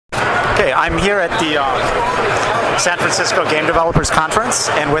Okay, I'm here at the San Francisco Game Developers Conference,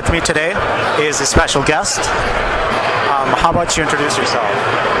 and with me today is a special guest. How about you introduce yourself?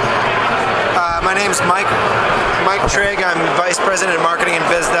 My name's Mike Trigg. I'm Vice President of Marketing and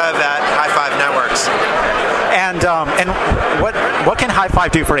Biz Dev at High5 Networks. And what can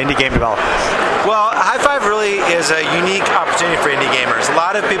High5 do for indie game developers? Well, High5 really is a unique opportunity for indie gamers. A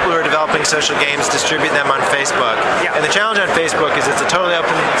lot of people who are developing social games distribute them on Facebook. Yeah. And the challenge on Facebook is it's a totally open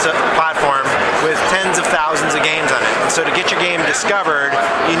platform with tens of thousands of games on it. And so to get your game discovered,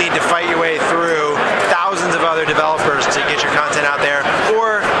 you need to fight your way through thousands of other developers to get your content out there,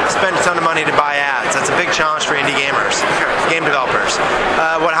 or spend a ton of money to buy ads. That's a big challenge for indie gamers, game developers.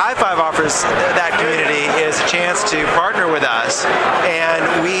 What High5 offers that community is a chance to partner with us, and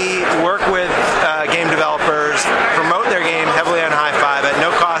we work with game developers, promote their game heavily on High5 at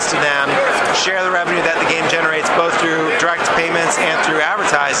no cost to them, share the revenue that the game generates both through direct payments and through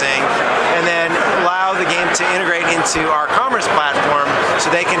advertising, and then allow the game to integrate into our commerce platform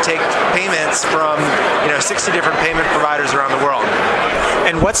so they can take payments from 60 different payment providers around the world.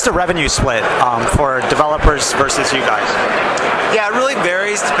 And what's the revenue split for developers versus you guys? Yeah, it really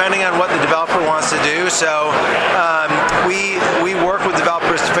varies depending on what the developer wants to do. So we work with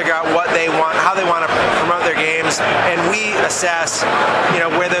developers to figure out what they want, how they want to promote their games, and we assess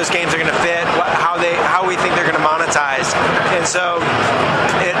where those games are going to fit, how we think they're going to monetize, and so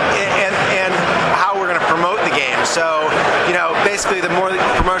and how we're going to promote the game. So basically, the more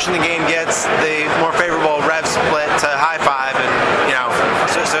promotion the game gets, the more favorable rev split to High5,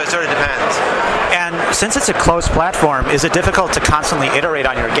 and so it sort of depends. And since it's a closed platform, is it difficult to constantly iterate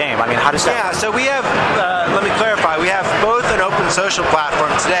on your game? I mean, how does that? Yeah, so we have, let me clarify, we have both an open social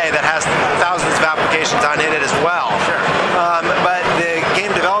platform today that has thousands of applications on it as well. Sure. But the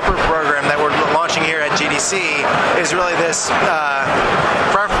game developer program that we're launching here at GDC is really this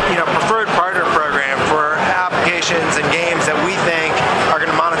preferred partner program for applications and games that we think are going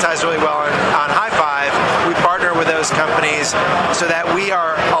to monetize really well on High5. We partner with those companies so that we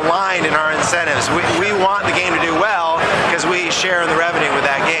are aligned in our incentives. We want the game to do well because we share in the revenue with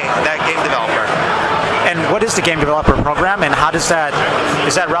that game developer. And what is the game developer program, and how is that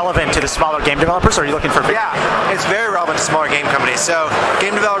relevant to the smaller game developers, or are you looking for big? Yeah, it's very relevant to smaller game companies. So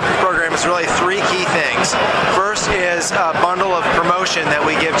game developer program is really three key things. First is a bundle of promotion that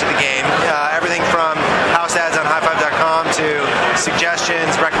we give to the game, everything from house ads on high5.com to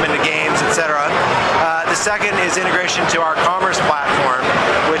suggestions, recommended games, etc. The second is integration to our commerce platform,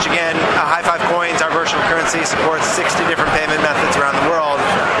 which again, High5 Coins, our virtual currency, supports 60 different payment methods around the world.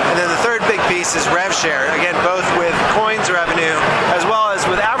 And then the third big piece is rev share, again, both with coins revenue as well as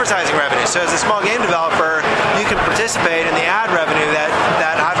with advertising revenue. So as a small game developer, you can participate in the ad revenue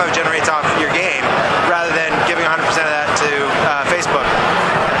that High5 generates off your game rather than giving 100% of that to Facebook.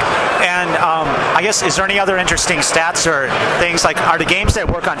 And I guess, is there any other interesting stats or things, like, are the games that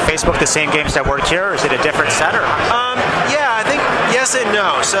work on Facebook the same games that work here, or is it a different set? Yeah, I think yes and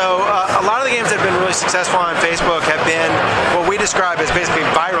no. So a lot of the games that have been really successful on Facebook have been what we describe as basically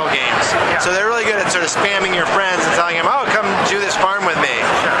viral games. Yeah. So they're really good at sort of spamming your friends and telling them, oh, come do this farm with me.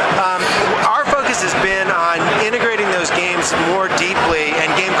 Our focus has been on integrating those games more deeply and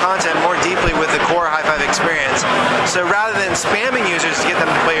game content more deeply with the core High5 experience. So rather than spamming users to get them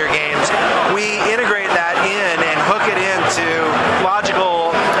to play your games, we integrate that in and hook it into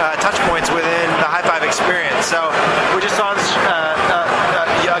logical touch points within the High5 experience. So we just saw this,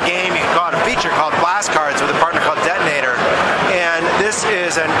 a game, you can call it a feature, called Blast Cards with a partner called Detonator. And this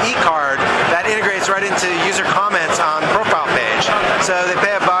is an e-card that integrates right into user comments on the profile page. So they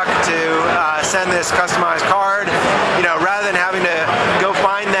pay $1 to send this customized card. Rather than having to go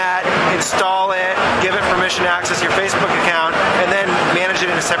find that, install it, give it permission to access your Facebook account, and then manage it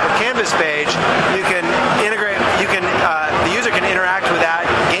in a separate Canvas page, you can integrate. The user can interact with that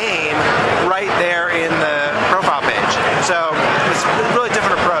game right there in the profile page. So it's a really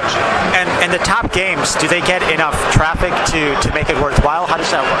different approach. And the top games, do they get enough traffic to make it worthwhile? How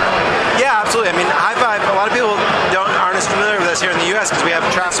does that work? Yeah, absolutely. I mean, High5, a lot of people aren't as familiar with us here in the U.S. because we have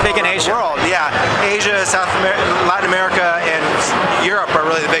traffic big in Asia. World. Yeah, Asia, Latin America, and Europe are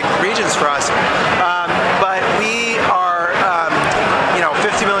really the big regions for us. But we are,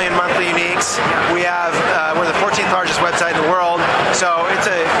 50 million monthly uniques. We have we're the 14th largest website in the world, so it's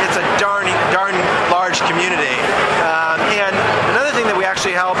a darn large community. And another thing that we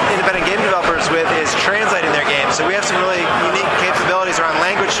actually help independent game developers with is translating their games. So we have some really unique capabilities around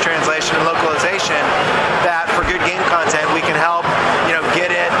language translation and localization that, for good game content, we can help get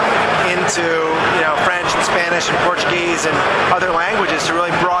it into French and Spanish and Portuguese and other languages to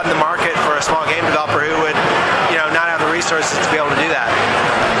really broaden the market for a small game developer who would not have the resources to be able to do that.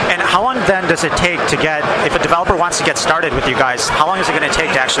 And how long then does it take to get, if a developer wants to get started with you guys, how long is it going to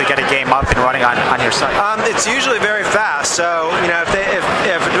take to actually get a game up and running on your site? It's usually very fast. So,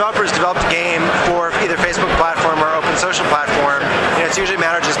 if a developer has developed a game for either Facebook platform or open social platform, it's usually a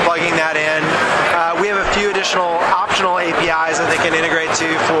matter of just plugging that in. We have a few additional optional APIs that they can integrate to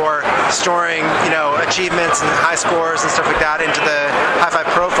for storing, achievements and high scores and stuff like that into the Hi5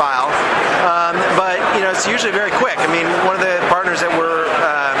 profile. But it's usually very quick. I mean, one of the partners that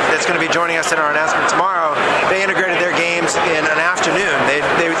that's going to be joining us in our announcement tomorrow, they integrated their games in an afternoon.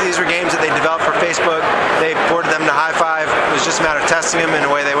 These were games that they developed for Facebook. They ported them to Hi5. It was just a matter of testing them, and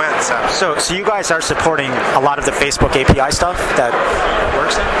away they went. So you guys are supporting a lot of the Facebook API stuff that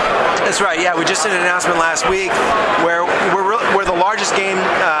works in? That's right. Yeah, we just did an announcement last week where we're the largest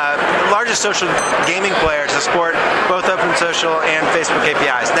social gaming player to support both Open Social and Facebook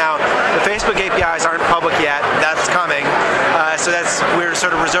APIs. Now, the Facebook APIs aren't public yet. That's coming. So we're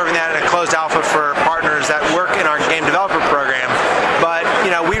sort of reserving that in a closed alpha for partners that work in our game developer program. But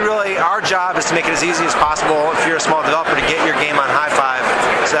our job is to make it as easy as possible if you're a small developer to get your game on Hi5.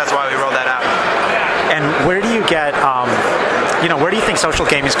 So that's why we rolled that out. And where do you get, where do you think social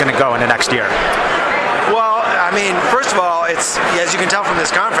gaming is going to go in the next year? Well, I mean, first of all, it's, as you can tell from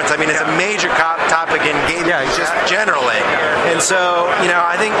this conference, I mean, it's a major topic in gaming just generally. And so,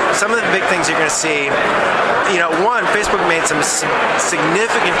 I think some of the big things you're going to see, one, Facebook made some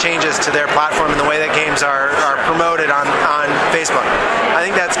significant changes to their platform and the way that games are promoted on Facebook. I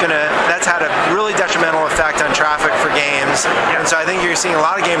think that's had a really detrimental effect on traffic for games. And so I think you're seeing a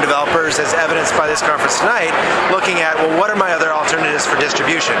lot of game developers, as evidenced by this conference tonight, looking at, well, what are my other alternatives for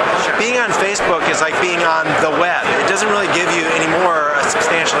distribution? Being on Facebook is like being on the web. It doesn't really give you any more a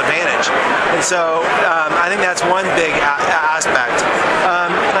substantial advantage. And so I think that's one big aspect.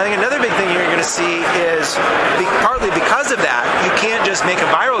 I think another big thing you're going to see is partly because of that, you can't just make a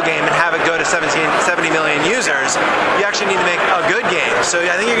viral game and have it go to 70 million users. You actually need to make a good game. So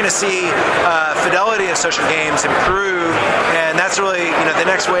I think you're going to see fidelity of social games improve, and that's really the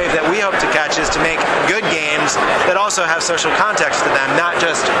next wave that we hope to catch is to make good games that also have social context to them, not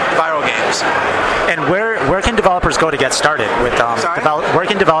just viral games. And where can developers go to get started with where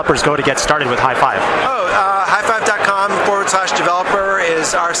can developers go to get started with Hi5? Hi5.com/developer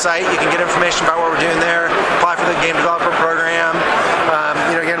is our site. You can get information about what we're doing there, apply for the game developer program.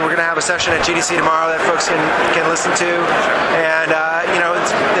 Again, we're going to have a session at GDC tomorrow that folks can listen to, and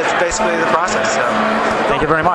it's basically the process. So. Thank you very much.